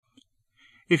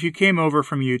If you came over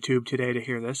from YouTube today to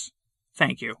hear this,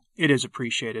 thank you. It is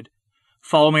appreciated.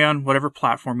 Follow me on whatever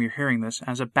platform you're hearing this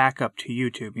as a backup to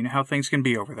YouTube. You know how things can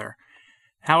be over there.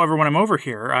 However, when I'm over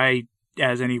here,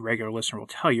 as any regular listener will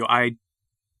tell you, I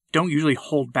don't usually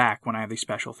hold back when I have these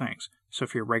special things. So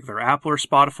if you're a regular Apple or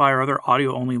Spotify or other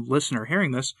audio-only listener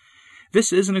hearing this,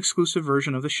 this is an exclusive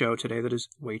version of the show today that is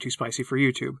way too spicy for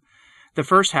YouTube. The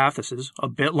first half, this is a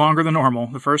bit longer than normal.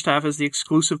 The first half is the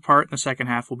exclusive part, and the second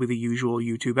half will be the usual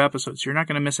YouTube episodes. So you're not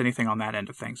going to miss anything on that end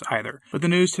of things either. But the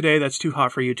news today that's too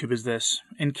hot for YouTube is this.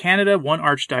 In Canada, one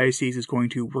archdiocese is going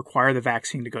to require the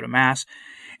vaccine to go to Mass,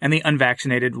 and the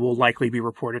unvaccinated will likely be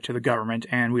reported to the government.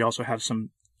 And we also have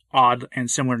some odd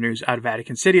and similar news out of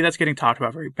Vatican City that's getting talked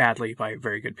about very badly by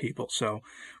very good people. So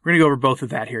we're going to go over both of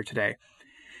that here today.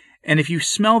 And if you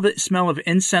smell the smell of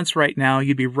incense right now,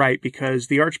 you'd be right, because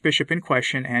the Archbishop in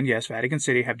question, and yes, Vatican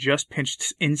City, have just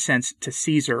pinched incense to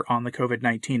Caesar on the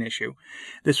COVID-19 issue.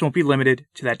 This won't be limited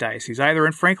to that diocese either,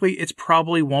 and frankly, it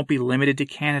probably won't be limited to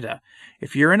Canada.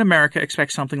 If you're in America,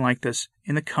 expect something like this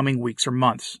in the coming weeks or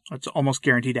months. It's almost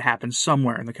guaranteed to happen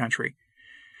somewhere in the country.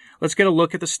 Let's get a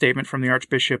look at the statement from the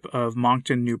Archbishop of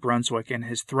Moncton, New Brunswick, and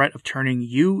his threat of turning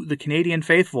you, the Canadian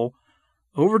faithful,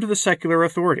 over to the secular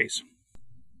authorities.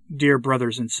 Dear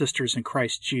brothers and sisters in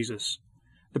Christ Jesus,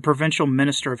 the Provincial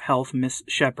Minister of Health, Miss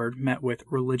Shepherd, met with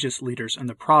religious leaders in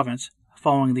the province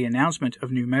following the announcement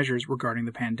of new measures regarding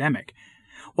the pandemic.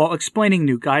 While explaining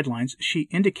new guidelines, she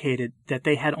indicated that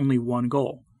they had only one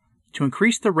goal: to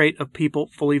increase the rate of people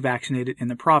fully vaccinated in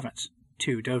the province,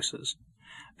 2 doses.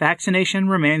 Vaccination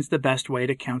remains the best way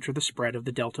to counter the spread of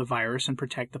the Delta virus and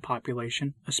protect the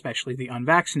population, especially the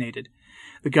unvaccinated.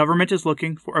 The government is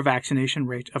looking for a vaccination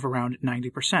rate of around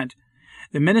 90%.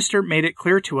 The minister made it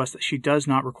clear to us that she does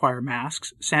not require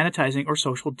masks, sanitizing, or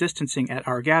social distancing at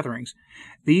our gatherings.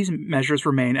 These measures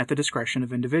remain at the discretion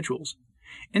of individuals.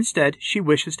 Instead, she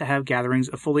wishes to have gatherings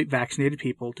of fully vaccinated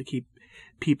people to keep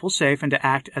people safe and to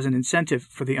act as an incentive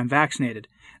for the unvaccinated.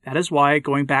 That is why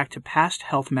going back to past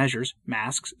health measures,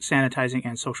 masks, sanitizing,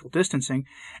 and social distancing,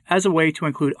 as a way to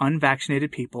include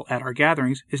unvaccinated people at our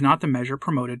gatherings is not the measure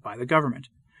promoted by the government.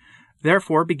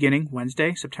 Therefore, beginning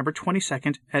Wednesday, September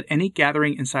 22nd, at any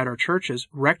gathering inside our churches,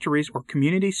 rectories, or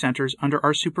community centers under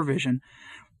our supervision,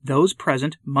 those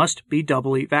present must be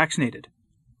doubly vaccinated.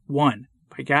 1.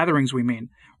 By gatherings we mean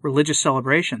religious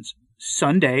celebrations,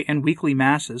 Sunday and weekly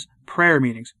masses, prayer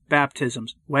meetings,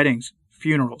 baptisms, weddings,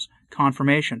 funerals,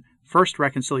 confirmation, first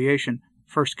reconciliation,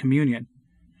 first communion,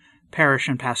 parish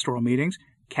and pastoral meetings,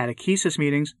 catechesis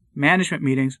meetings, management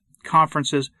meetings,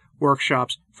 conferences,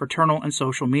 workshops, fraternal and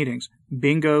social meetings,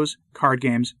 bingos, card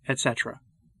games, etc.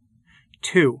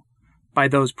 2. By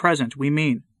those present we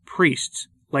mean priests,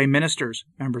 lay ministers,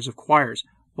 members of choirs,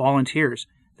 volunteers,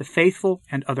 the faithful,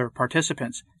 and other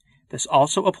participants. This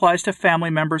also applies to family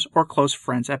members or close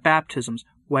friends at baptisms,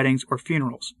 weddings, or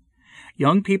funerals.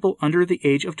 Young people under the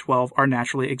age of 12 are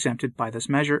naturally exempted by this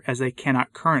measure as they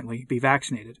cannot currently be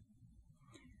vaccinated.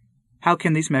 How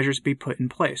can these measures be put in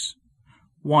place?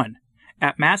 1.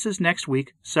 At Masses next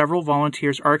week, several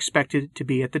volunteers are expected to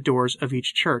be at the doors of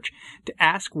each church to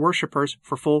ask worshipers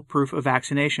for full proof of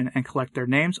vaccination and collect their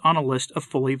names on a list of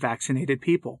fully vaccinated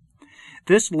people.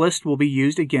 This list will be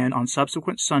used again on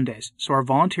subsequent Sundays, so our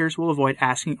volunteers will avoid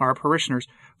asking our parishioners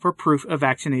for proof of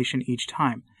vaccination each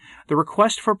time. The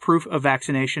request for proof of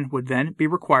vaccination would then be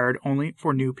required only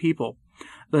for new people.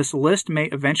 This list may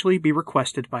eventually be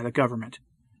requested by the government.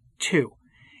 2.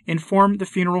 Inform the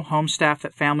funeral home staff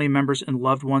that family members and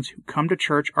loved ones who come to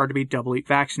church are to be doubly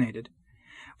vaccinated.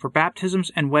 For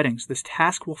baptisms and weddings, this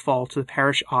task will fall to the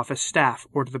parish office staff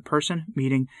or to the person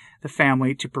meeting the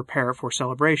family to prepare for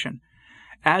celebration.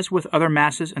 As with other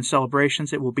masses and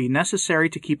celebrations, it will be necessary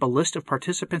to keep a list of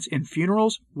participants in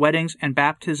funerals, weddings, and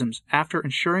baptisms after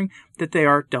ensuring that they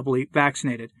are doubly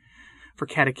vaccinated. For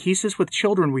catechesis with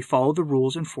children, we follow the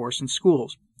rules in force in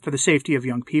schools. For the safety of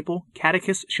young people,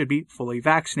 catechists should be fully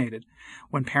vaccinated.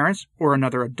 When parents or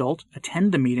another adult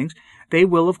attend the meetings, they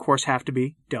will of course have to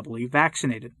be doubly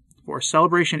vaccinated. For a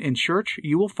celebration in church,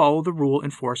 you will follow the rule in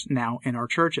force now in our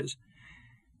churches.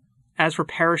 As for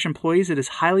parish employees, it is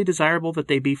highly desirable that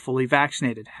they be fully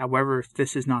vaccinated. However, if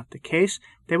this is not the case,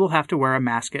 they will have to wear a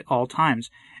mask at all times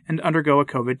and undergo a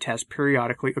COVID test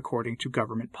periodically according to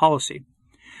government policy.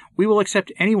 We will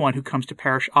accept anyone who comes to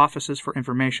parish offices for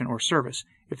information or service.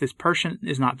 If this person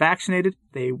is not vaccinated,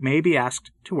 they may be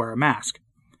asked to wear a mask.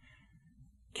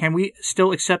 Can we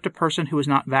still accept a person who is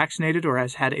not vaccinated or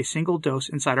has had a single dose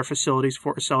inside our facilities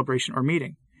for a celebration or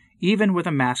meeting, even with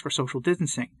a mask or social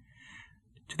distancing?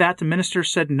 To that, the minister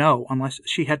said no unless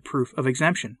she had proof of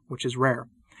exemption, which is rare.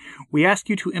 We ask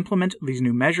you to implement these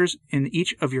new measures in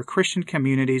each of your Christian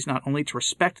communities, not only to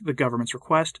respect the government's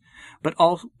request, but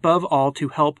above all to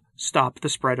help stop the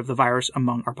spread of the virus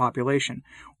among our population.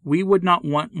 We would not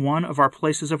want one of our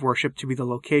places of worship to be the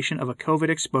location of a COVID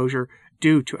exposure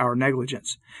due to our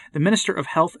negligence. The Minister of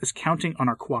Health is counting on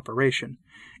our cooperation.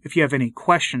 If you have any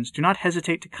questions, do not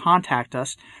hesitate to contact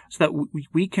us so that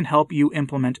we can help you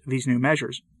implement these new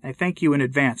measures. I thank you in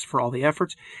advance for all the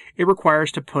efforts it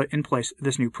requires to put in place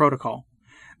this new protocol.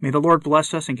 May the Lord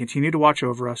bless us and continue to watch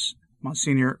over us.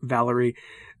 Monsignor Valerie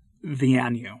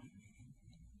Vianney.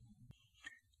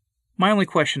 My only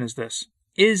question is this.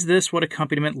 Is this what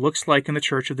accompaniment looks like in the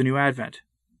Church of the New Advent?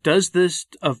 Does this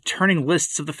of turning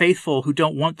lists of the faithful who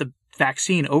don't want the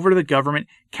vaccine over to the government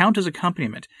count as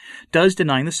accompaniment? Does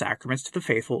denying the sacraments to the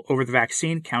faithful over the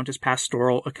vaccine count as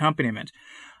pastoral accompaniment?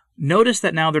 Notice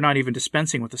that now they're not even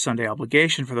dispensing with the Sunday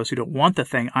obligation for those who don't want the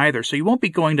thing either, so you won't be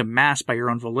going to Mass by your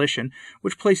own volition,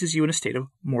 which places you in a state of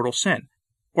mortal sin.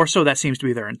 Or so that seems to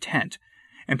be their intent.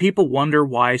 And people wonder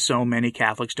why so many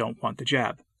Catholics don't want the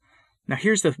jab. Now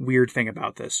here's the weird thing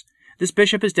about this. This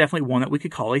bishop is definitely one that we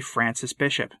could call a Francis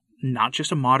bishop. Not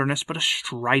just a modernist, but a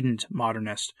strident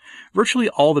modernist. Virtually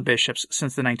all the bishops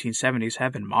since the 1970s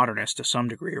have been modernist to some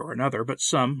degree or another, but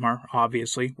some are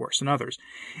obviously worse than others.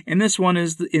 And this one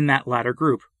is in that latter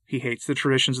group. He hates the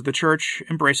traditions of the Church,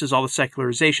 embraces all the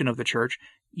secularization of the Church.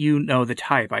 You know the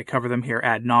type. I cover them here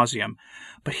ad nauseum.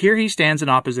 But here he stands in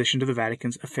opposition to the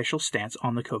Vatican's official stance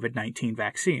on the COVID-19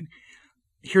 vaccine.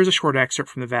 Here's a short excerpt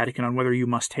from the Vatican on whether you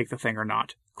must take the thing or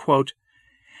not. Quote,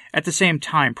 "At the same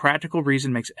time, practical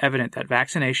reason makes evident that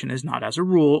vaccination is not as a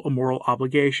rule a moral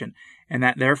obligation, and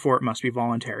that therefore it must be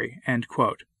voluntary." End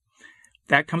quote.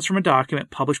 That comes from a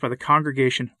document published by the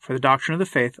Congregation for the Doctrine of the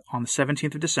Faith on the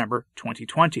 17th of December,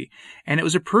 2020, and it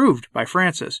was approved by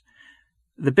Francis.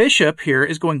 The bishop here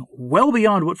is going well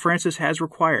beyond what Francis has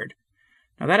required.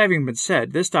 Now, that having been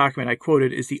said, this document I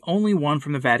quoted is the only one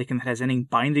from the Vatican that has any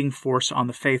binding force on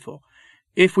the faithful,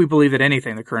 if we believe that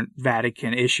anything the current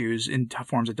Vatican issues in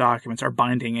forms of documents are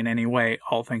binding in any way,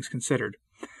 all things considered.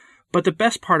 But the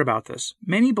best part about this,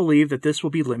 many believe that this will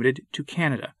be limited to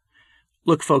Canada.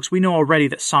 Look, folks, we know already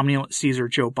that somnolent Caesar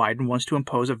Joe Biden wants to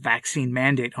impose a vaccine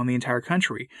mandate on the entire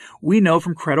country. We know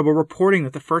from credible reporting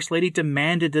that the First Lady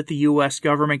demanded that the U.S.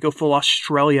 government go full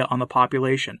Australia on the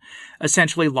population,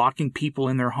 essentially locking people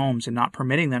in their homes and not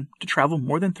permitting them to travel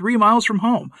more than 3 miles from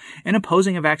home, and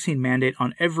imposing a vaccine mandate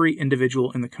on every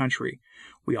individual in the country.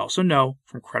 We also know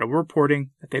from credible reporting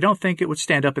that they don't think it would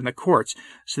stand up in the courts,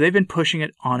 so they've been pushing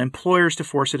it on employers to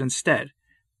force it instead.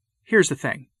 Here's the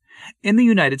thing. In the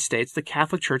United States, the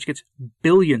Catholic Church gets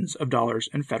billions of dollars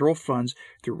in federal funds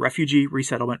through refugee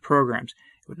resettlement programs.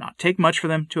 It would not take much for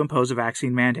them to impose a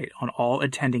vaccine mandate on all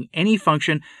attending any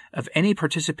function of any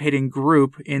participating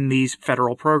group in these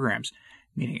federal programs,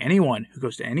 meaning anyone who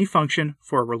goes to any function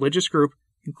for a religious group,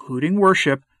 including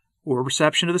worship or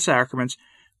reception of the sacraments,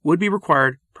 would be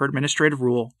required per administrative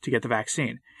rule to get the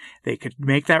vaccine. They could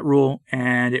make that rule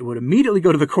and it would immediately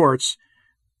go to the courts,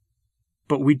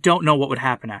 but we don't know what would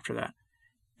happen after that.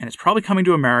 And it's probably coming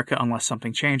to America unless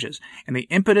something changes. And the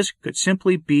impetus could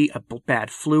simply be a bad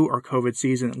flu or COVID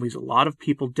season that leaves a lot of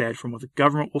people dead from what the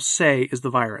government will say is the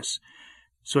virus.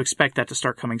 So expect that to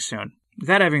start coming soon.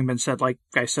 That having been said, like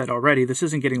I said already, this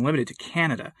isn't getting limited to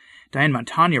Canada. Diane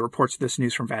Montagna reports this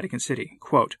news from Vatican City.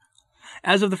 Quote,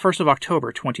 "As of the 1st of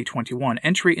October 2021,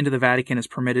 entry into the Vatican is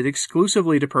permitted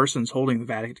exclusively to persons holding the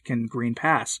Vatican Green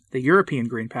Pass, the European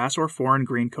Green Pass, or foreign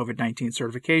green COVID-19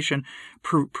 certification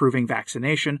proving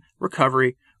vaccination,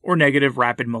 recovery, or negative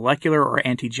rapid molecular or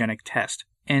antigenic test."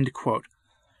 End quote.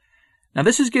 Now,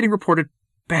 this is getting reported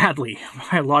badly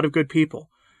by a lot of good people.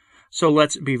 So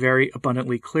let's be very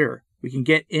abundantly clear. We can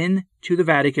get into the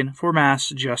Vatican for Mass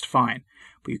just fine,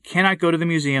 but you cannot go to the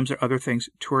museums or other things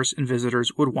tourists and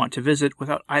visitors would want to visit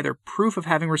without either proof of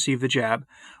having received the jab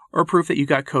or proof that you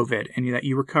got COVID and that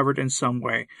you recovered in some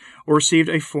way or received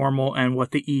a formal and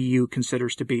what the EU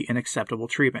considers to be an acceptable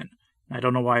treatment. I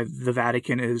don't know why the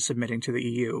Vatican is submitting to the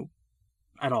EU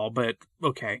at all, but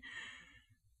okay.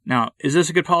 Now, is this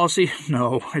a good policy?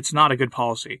 No, it's not a good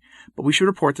policy, but we should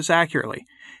report this accurately.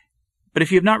 But if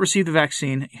you have not received the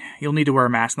vaccine, you'll need to wear a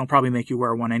mask, and they'll probably make you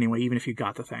wear one anyway, even if you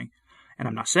got the thing. And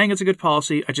I'm not saying it's a good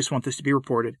policy, I just want this to be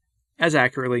reported as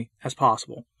accurately as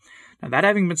possible. Now, that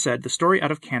having been said, the story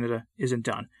out of Canada isn't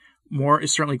done. More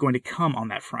is certainly going to come on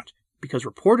that front, because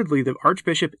reportedly the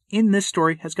Archbishop in this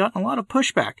story has gotten a lot of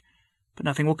pushback, but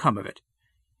nothing will come of it.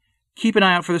 Keep an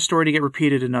eye out for the story to get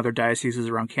repeated in other dioceses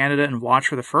around Canada, and watch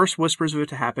for the first whispers of it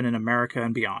to happen in America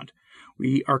and beyond.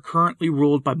 We are currently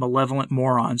ruled by malevolent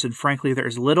morons, and frankly, there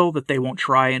is little that they won't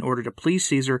try in order to please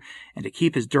Caesar and to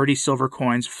keep his dirty silver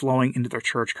coins flowing into their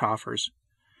church coffers.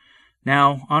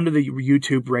 Now, on to the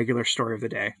YouTube regular story of the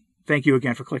day. Thank you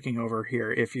again for clicking over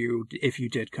here if you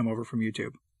did come over from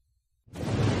YouTube.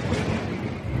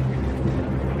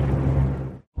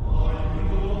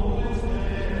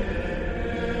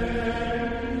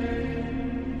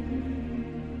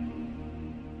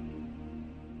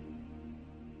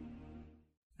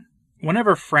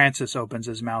 Whenever Francis opens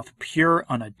his mouth, pure,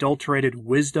 unadulterated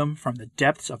wisdom from the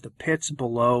depths of the pits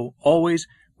below always,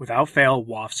 without fail,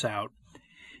 wafts out.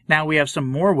 Now we have some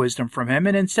more wisdom from him,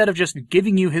 and instead of just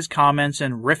giving you his comments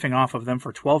and riffing off of them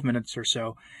for 12 minutes or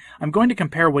so, I'm going to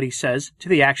compare what he says to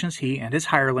the actions he and his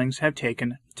hirelings have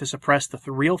taken to suppress the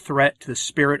real threat to the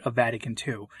spirit of Vatican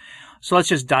II. So let's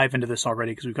just dive into this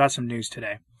already, because we've got some news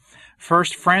today.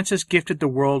 First, Francis gifted the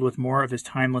world with more of his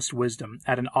timeless wisdom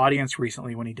at an audience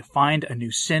recently when he defined a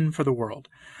new sin for the world.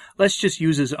 Let's just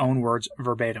use his own words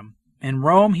verbatim. In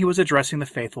Rome, he was addressing the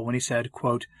faithful when he said,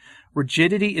 quote,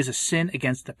 "Rigidity is a sin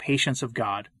against the patience of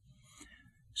God."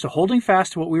 So holding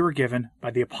fast to what we were given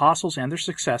by the apostles and their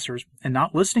successors and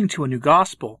not listening to a new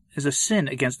gospel is a sin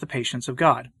against the patience of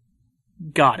God.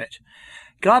 Got it.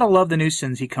 Gotta love the new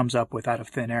sins he comes up with out of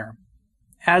thin air.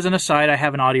 As an aside, I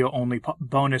have an audio-only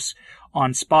bonus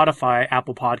on Spotify,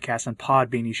 Apple Podcasts, and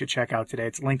Podbean you should check out today.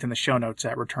 It's linked in the show notes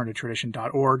at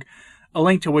returntotradition.org, a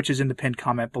link to which is in the pinned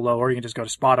comment below, or you can just go to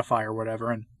Spotify or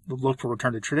whatever and look for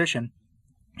Return to Tradition.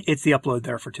 It's the upload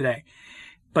there for today.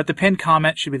 But the pinned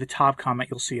comment should be the top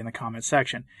comment you'll see in the comment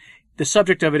section. The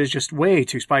subject of it is just way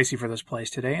too spicy for this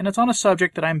place today, and it's on a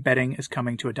subject that I'm betting is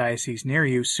coming to a diocese near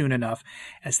you soon enough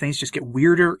as things just get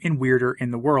weirder and weirder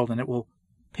in the world, and it will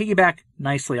piggyback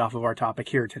nicely off of our topic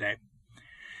here today.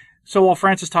 So while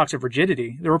Francis talks of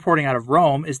rigidity, the reporting out of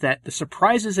Rome is that the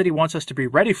surprises that he wants us to be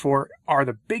ready for are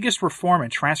the biggest reform and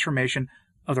transformation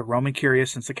of the Roman Curia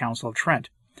since the Council of Trent.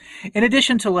 In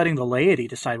addition to letting the laity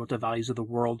decide what the values of the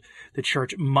world the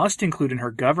Church must include in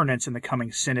her governance in the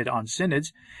coming Synod on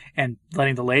Synods, and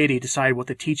letting the laity decide what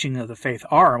the teaching of the faith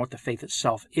are and what the faith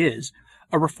itself is,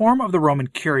 a reform of the Roman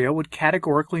Curia would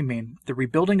categorically mean the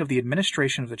rebuilding of the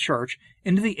administration of the Church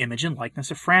into the image and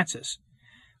likeness of Francis.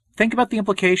 Think about the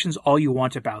implications all you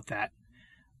want about that.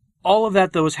 All of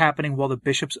that, though, is happening while the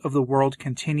bishops of the world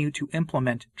continue to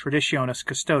implement Traditionis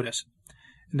Custodes.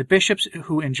 And the bishops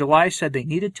who in July said they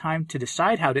needed time to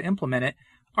decide how to implement it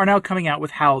are now coming out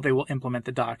with how they will implement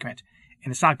the document.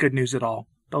 And it's not good news at all.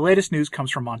 The latest news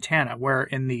comes from Montana, where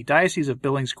in the Diocese of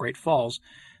Billings, Great Falls,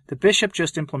 the bishop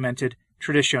just implemented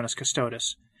Traditionis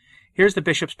Custodes. Here's the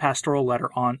bishop's pastoral letter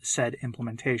on said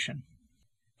implementation.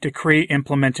 Decree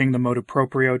implementing the motu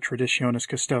proprio Traditionis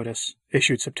Custodes,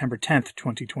 issued September 10,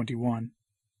 2021.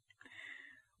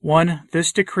 1.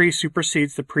 This decree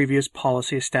supersedes the previous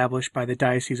policy established by the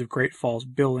Diocese of Great Falls,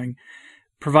 Billings,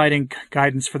 providing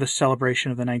guidance for the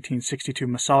celebration of the 1962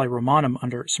 Missale Romanum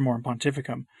under Summorum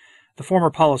Pontificum. The former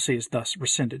policy is thus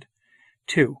rescinded.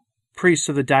 2. Priests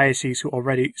of the diocese who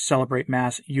already celebrate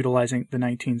Mass utilizing the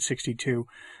 1962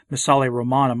 Missale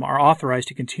Romanum are authorized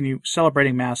to continue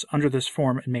celebrating Mass under this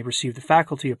form and may receive the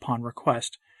faculty upon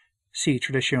request. See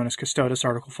Traditionis Custodes,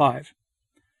 Article 5.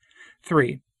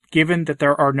 3. Given that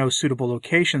there are no suitable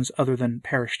locations other than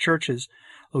parish churches,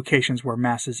 locations where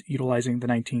Masses utilizing the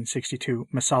 1962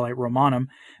 Missale Romanum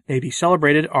may be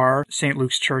celebrated are St.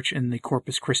 Luke's Church in the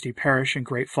Corpus Christi Parish in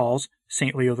Great Falls,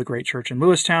 St. Leo the Great Church in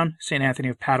Lewistown, St. Anthony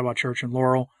of Padua Church in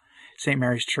Laurel, St.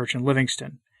 Mary's Church in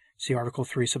Livingston. See Article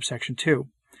 3, subsection 2.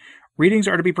 Readings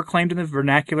are to be proclaimed in the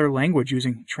vernacular language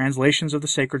using translations of the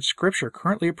sacred scripture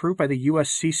currently approved by the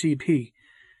USCCP.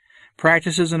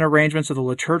 Practices and arrangements of the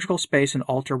liturgical space and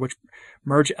altar which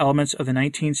merge elements of the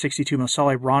 1962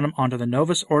 Missale Romanum onto the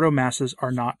Novus Ordo Masses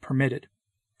are not permitted.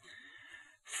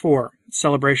 4.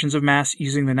 Celebrations of Mass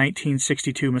using the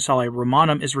 1962 Missale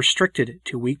Romanum is restricted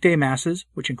to weekday Masses,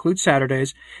 which include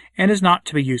Saturdays, and is not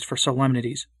to be used for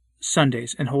solemnities,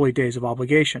 Sundays, and holy days of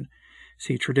obligation.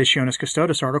 See Traditionis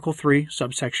Custodes, Article 3,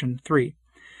 subsection 3.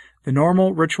 The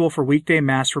normal ritual for weekday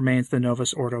Mass remains the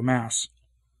Novus Ordo Mass.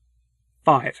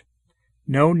 5.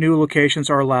 No new locations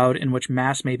are allowed in which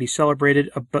Mass may be celebrated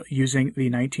using the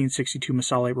 1962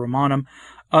 Missale Romanum,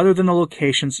 other than the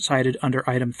locations cited under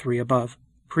item 3 above.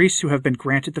 Priests who have been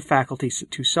granted the faculty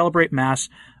to celebrate Mass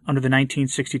under the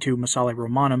 1962 Missale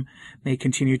Romanum may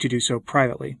continue to do so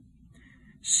privately.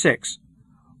 6.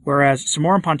 Whereas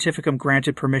Summorum Pontificum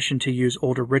granted permission to use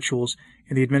older rituals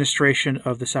in the administration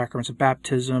of the sacraments of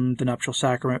baptism, the nuptial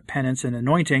sacrament, penance, and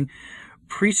anointing,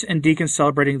 priests and deacons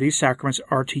celebrating these sacraments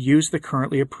are to use the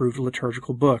currently approved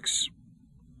liturgical books.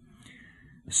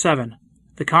 7.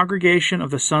 The Congregation of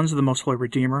the Sons of the Most Holy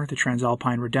Redeemer, the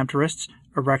Transalpine Redemptorists,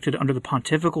 erected under the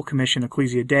Pontifical Commission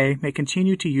Ecclesia Dei, may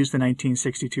continue to use the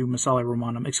 1962 Missale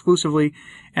Romanum exclusively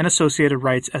and associated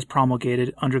rites as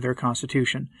promulgated under their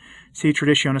constitution. See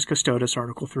Traditionis Custodes,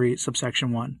 Article 3,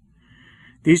 subsection 1.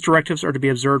 These directives are to be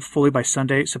observed fully by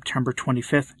Sunday, September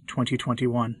 25,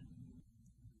 2021.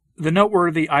 The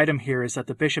noteworthy item here is that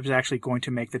the bishop is actually going to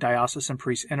make the diocesan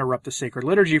priests interrupt the sacred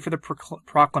liturgy for the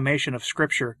proclamation of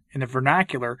Scripture in the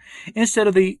vernacular instead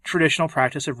of the traditional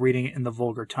practice of reading it in the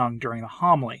vulgar tongue during the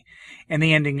homily, and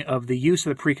the ending of the use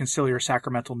of the preconciliar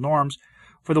sacramental norms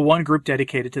for the one group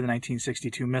dedicated to the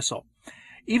 1962 Missal.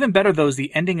 Even better, though, is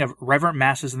the ending of reverent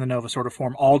masses in the Novus Ordo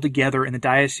form altogether in the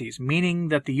diocese, meaning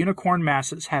that the unicorn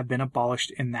masses have been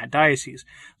abolished in that diocese.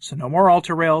 So no more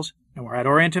altar rails, no more ad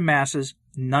orientem masses,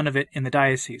 none of it in the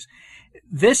diocese.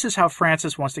 This is how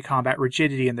Francis wants to combat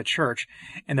rigidity in the church,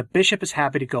 and the bishop is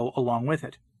happy to go along with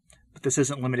it. But this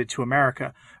isn't limited to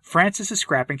America. Francis is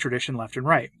scrapping tradition left and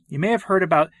right. You may have heard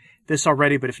about this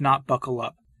already, but if not, buckle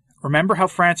up. Remember how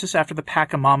Francis, after the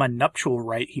Pachamama nuptial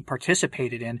rite he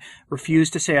participated in,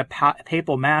 refused to say a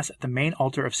papal mass at the main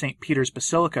altar of St. Peter's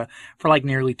Basilica for like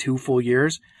nearly 2 full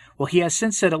years? Well, he has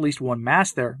since said at least one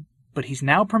mass there, but he's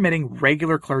now permitting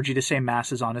regular clergy to say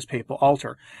masses on his papal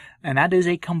altar, and that is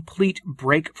a complete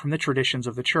break from the traditions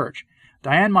of the church.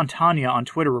 Diane Montagna on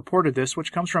Twitter reported this,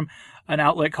 which comes from an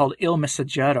outlet called Il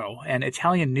Messaggero, an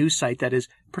Italian news site that is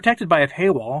protected by a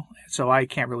paywall, so I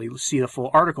can't really see the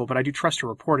full article, but I do trust her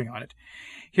reporting on it.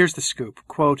 Here's the scoop.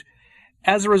 Quote,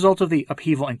 as a result of the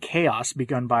upheaval and chaos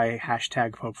begun by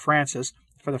 #Pope Francis,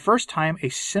 for the first time a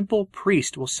simple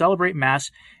priest will celebrate Mass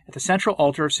at the central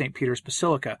altar of St. Peter's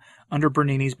Basilica under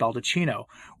Bernini's Baldacchino,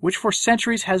 which for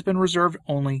centuries has been reserved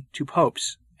only to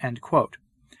popes. End quote.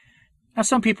 Now,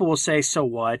 some people will say, so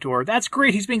what? Or, that's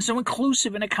great, he's being so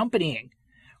inclusive and accompanying.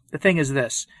 The thing is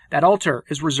this, that altar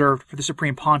is reserved for the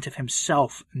Supreme Pontiff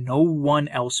himself. No one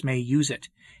else may use it.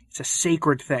 It's a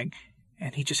sacred thing,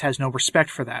 and he just has no respect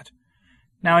for that.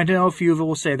 Now, I know a few of you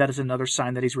will say that is another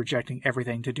sign that he's rejecting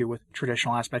everything to do with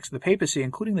traditional aspects of the papacy,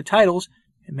 including the titles,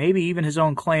 and maybe even his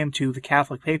own claim to the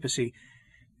Catholic papacy,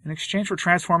 in exchange for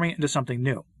transforming it into something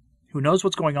new. Who knows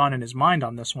what's going on in his mind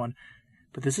on this one,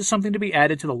 but this is something to be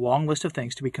added to the long list of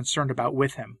things to be concerned about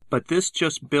with him. But this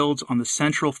just builds on the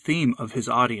central theme of his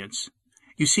audience.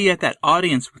 You see, at that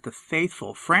audience with the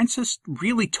faithful, Francis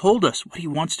really told us what he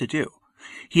wants to do.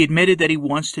 He admitted that he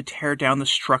wants to tear down the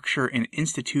structure and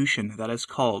institution that is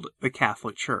called the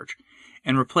Catholic Church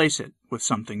and replace it with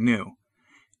something new.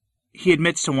 He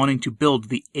admits to wanting to build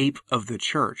the ape of the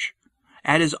church.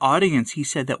 At his audience, he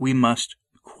said that we must,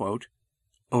 quote,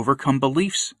 overcome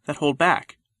beliefs that hold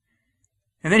back.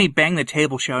 And then he banged the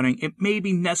table shouting, it may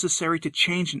be necessary to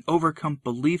change and overcome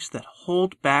beliefs that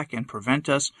hold back and prevent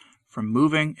us from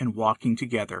moving and walking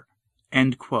together.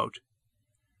 End quote.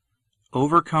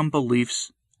 Overcome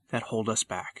beliefs that hold us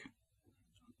back.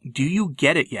 Do you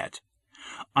get it yet?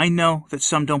 I know that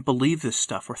some don't believe this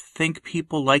stuff or think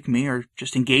people like me are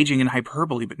just engaging in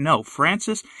hyperbole, but no,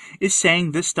 Francis is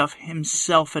saying this stuff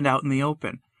himself and out in the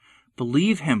open.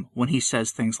 Believe him when he says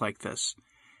things like this.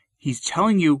 He's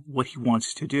telling you what he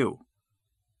wants to do.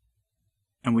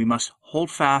 And we must hold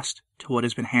fast to what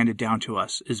has been handed down to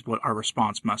us, is what our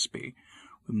response must be.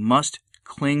 We must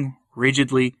cling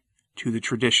rigidly to the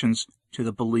traditions, to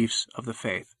the beliefs of the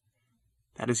faith.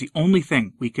 That is the only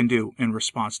thing we can do in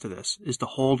response to this, is to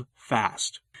hold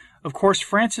fast. Of course,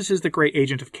 Francis is the great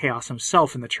agent of chaos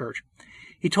himself in the church.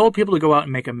 He told people to go out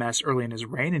and make a mess early in his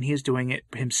reign, and he is doing it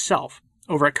himself.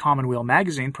 Over at Commonweal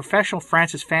magazine, professional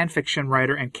Francis fanfiction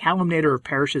writer and calumniator of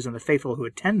parishes and the faithful who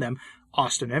attend them,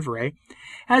 Austin Everett,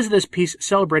 has this piece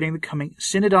celebrating the coming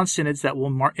synod on synods that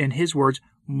will, in his words,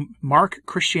 mark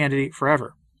Christianity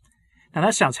forever. Now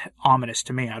that sounds ominous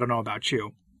to me. I don't know about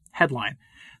you. Headline: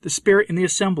 The Spirit in the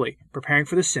Assembly, Preparing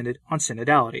for the Synod on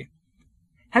Synodality.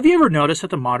 Have you ever noticed that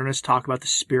the modernists talk about the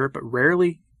Spirit but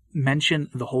rarely mention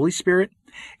the Holy Spirit?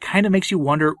 Kind of makes you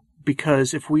wonder,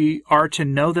 because if we are to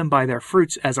know them by their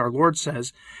fruits, as our Lord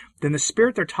says, then the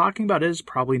Spirit they're talking about is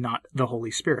probably not the Holy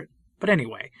Spirit. But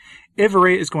anyway,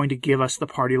 Everett is going to give us the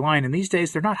party line, and these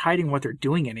days they're not hiding what they're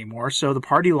doing anymore, so the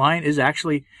party line is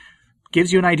actually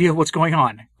gives you an idea of what's going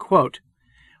on. Quote,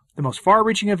 the most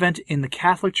far-reaching event in the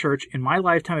Catholic Church in my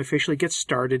lifetime officially gets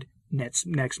started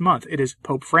next month. It is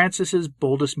Pope Francis's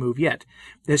boldest move yet.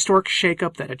 The historic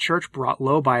shakeup that a church brought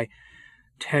low by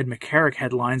Ted McCarrick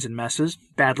headlines and messes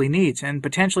badly needs, and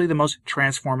potentially the most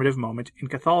transformative moment in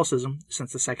Catholicism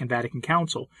since the Second Vatican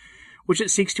Council. which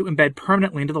it seeks to embed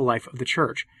permanently into the life of the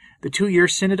Church. The 2-year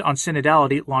Synod on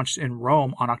Synodality, launched in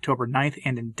Rome on October 9th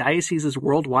and in dioceses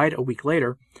worldwide a week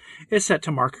later, is set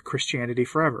to mark Christianity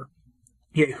forever.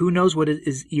 Yet who knows what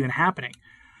is even happening?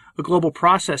 A global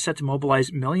process set to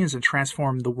mobilize millions and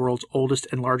transform the world's oldest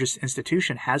and largest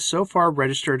institution has so far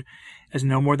registered as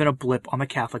no more than a blip on the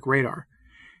Catholic radar.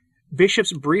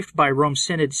 Bishops briefed by Rome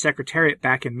Synod Secretariat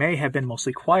back in May have been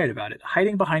mostly quiet about it,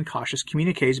 hiding behind cautious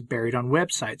communiques buried on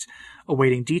websites,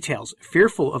 awaiting details,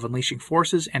 fearful of unleashing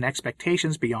forces and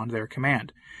expectations beyond their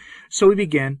command. So we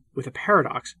begin with a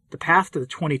paradox. The path to the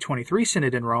 2023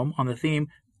 Synod in Rome on the theme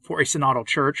for a synodal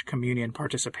church, communion,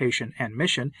 participation, and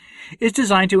mission, is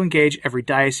designed to engage every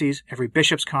diocese, every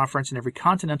bishop's conference, and every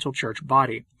continental church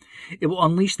body. It will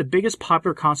unleash the biggest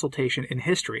popular consultation in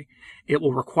history. It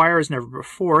will require, as never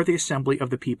before, the assembly of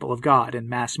the people of God in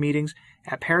mass meetings,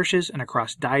 at parishes, and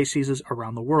across dioceses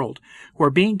around the world, who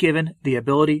are being given the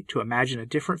ability to imagine a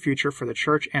different future for the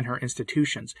Church and her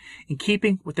institutions, in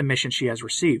keeping with the mission she has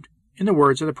received, in the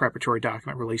words of the preparatory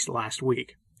document released last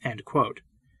week. End quote.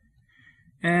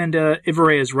 And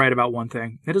Iveray is right about one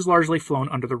thing. It has largely flown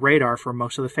under the radar for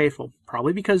most of the faithful,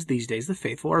 probably because these days the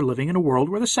faithful are living in a world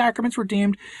where the sacraments were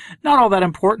deemed not all that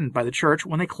important by the Church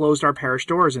when they closed our parish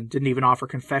doors and didn't even offer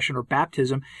confession or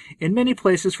baptism in many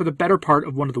places for the better part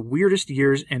of one of the weirdest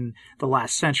years in the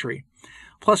last century.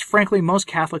 Plus, frankly, most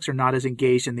Catholics are not as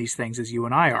engaged in these things as you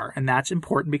and I are, and that's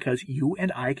important because you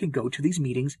and I can go to these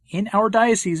meetings in our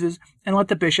dioceses and let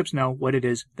the bishops know what it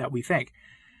is that we think.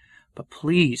 But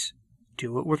please,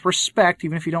 do it with respect.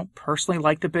 Even if you don't personally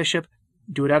like the bishop,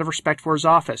 do it out of respect for his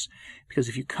office, because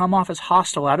if you come off as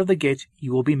hostile out of the gates,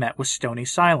 you will be met with stony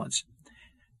silence.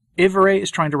 Iveray is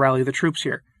trying to rally the troops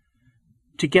here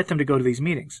to get them to go to these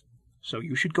meetings, so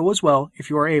you should go as well if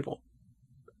you are able.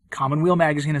 Commonweal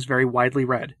magazine is very widely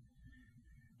read.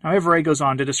 Now, Iveray goes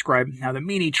on to describe how the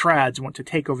meanie trads want to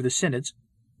take over the synods.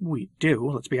 We do,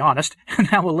 let's be honest, and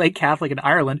how a lay Catholic in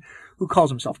Ireland, who calls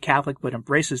himself Catholic but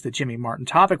embraces the Jimmy Martin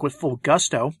topic with full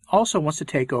gusto, also wants to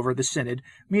take over the synod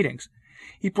meetings.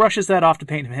 He brushes that off to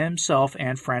paint himself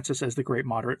and Francis as the great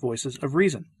moderate voices of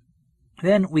reason.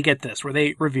 Then we get this, where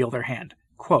they reveal their hand.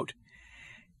 Quote,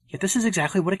 "Yet this is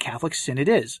exactly what a Catholic synod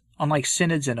is. Unlike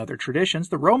synods and other traditions,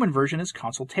 the Roman version is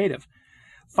consultative.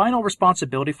 Final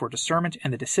responsibility for discernment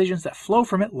and the decisions that flow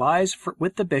from it lies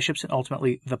with the bishops and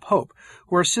ultimately the Pope,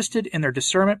 who are assisted in their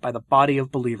discernment by the body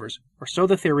of believers, or so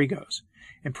the theory goes.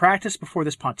 In practice, before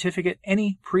this pontificate,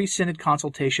 any pre-synod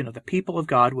consultation of the people of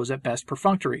God was at best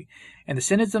perfunctory, and the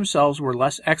synods themselves were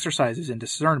less exercises in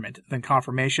discernment than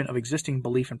confirmation of existing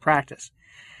belief and practice.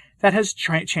 That has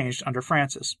changed under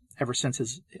Francis. Ever since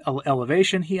his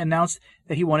elevation, he announced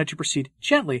that he wanted to proceed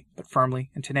gently but firmly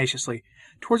and tenaciously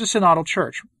towards a synodal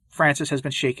church. Francis has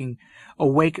been shaking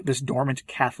awake this dormant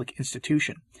Catholic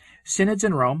institution. Synods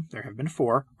in Rome, there have been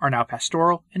 4, are now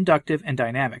pastoral, inductive, and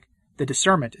dynamic. The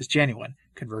discernment is genuine.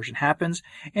 Conversion happens,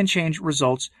 and change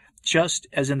results, just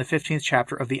as in the 15th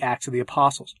chapter of the Acts of the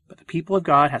Apostles. But the people of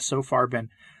God has so far been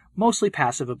mostly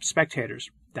passive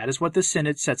spectators. That is what this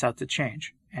synod sets out to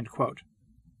change." End quote.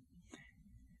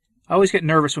 I always get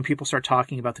nervous when people start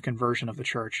talking about the conversion of the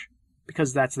Church,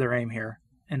 because that's their aim here.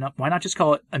 And why not just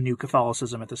call it a new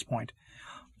Catholicism at this point?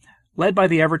 Led by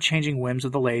the ever-changing whims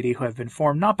of the laity who have been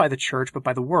formed not by the Church but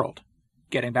by the world.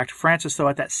 Getting back to Francis, though,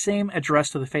 at that same address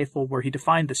to the faithful where he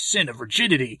defined the sin of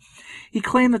rigidity, he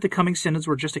claimed that the coming synods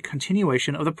were just a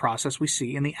continuation of the process we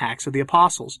see in the Acts of the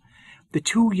Apostles. The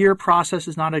 2-year process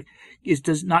does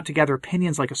not to gather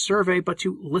opinions like a survey, but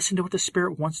to listen to what the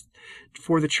Spirit wants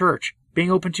for the Church,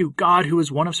 being open to God, who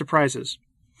is one of surprises.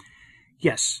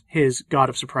 Yes, his God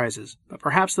of surprises. But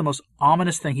perhaps the most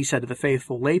ominous thing he said to the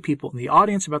faithful lay people in the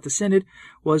audience about the synod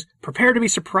was, "Prepare to be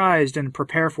surprised and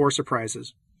prepare for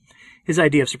surprises." His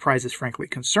idea of surprises frankly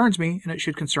concerns me, and it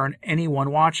should concern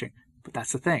anyone watching. But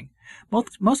that's the thing.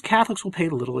 Most Catholics will pay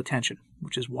little attention,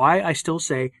 which is why I still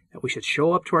say that we should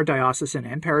show up to our diocesan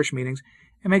and parish meetings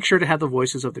and make sure to have the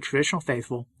voices of the traditional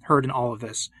faithful heard in all of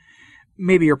this.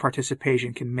 Maybe your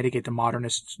participation can mitigate the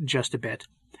modernists just a bit.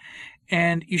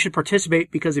 And you should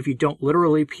participate because if you don't,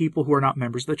 literally people who are not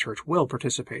members of the Church will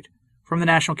participate. From the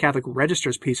National Catholic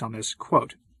Register's piece on this,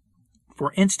 quote,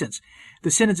 "For instance,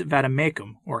 the Synod's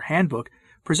Vademecum, or handbook,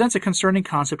 presents a concerning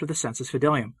concept of the sensus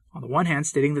fidelium, on the one hand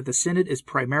stating that the synod is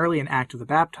primarily an act of the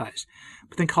baptized,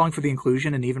 but then calling for the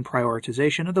inclusion and even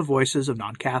prioritization of the voices of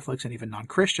non-Catholics and even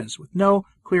non-Christians, with no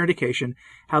clear indication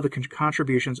how the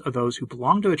contributions of those who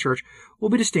belong to the Church will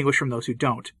be distinguished from those who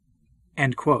don't."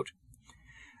 End quote.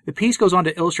 The piece goes on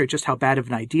to illustrate just how bad of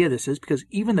an idea this is, because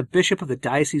even the bishop of the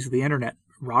Diocese of the Internet,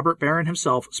 Robert Barron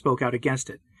himself, spoke out against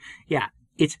it. Yeah,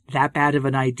 it's that bad of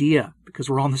an idea because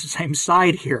we're on the same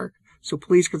side here. So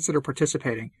please consider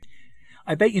participating.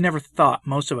 I bet you never thought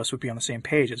most of us would be on the same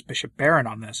page as Bishop Barron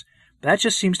on this, but that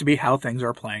just seems to be how things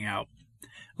are playing out.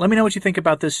 Let me know what you think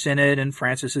about this synod and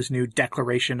Francis's new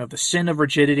declaration of the sin of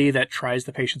rigidity that tries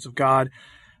the patience of God,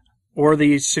 or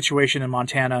the situation in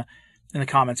Montana in the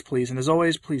comments, please. And as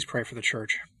always, please pray for the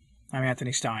church. I'm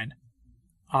Anthony Stein.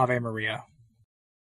 Ave Maria.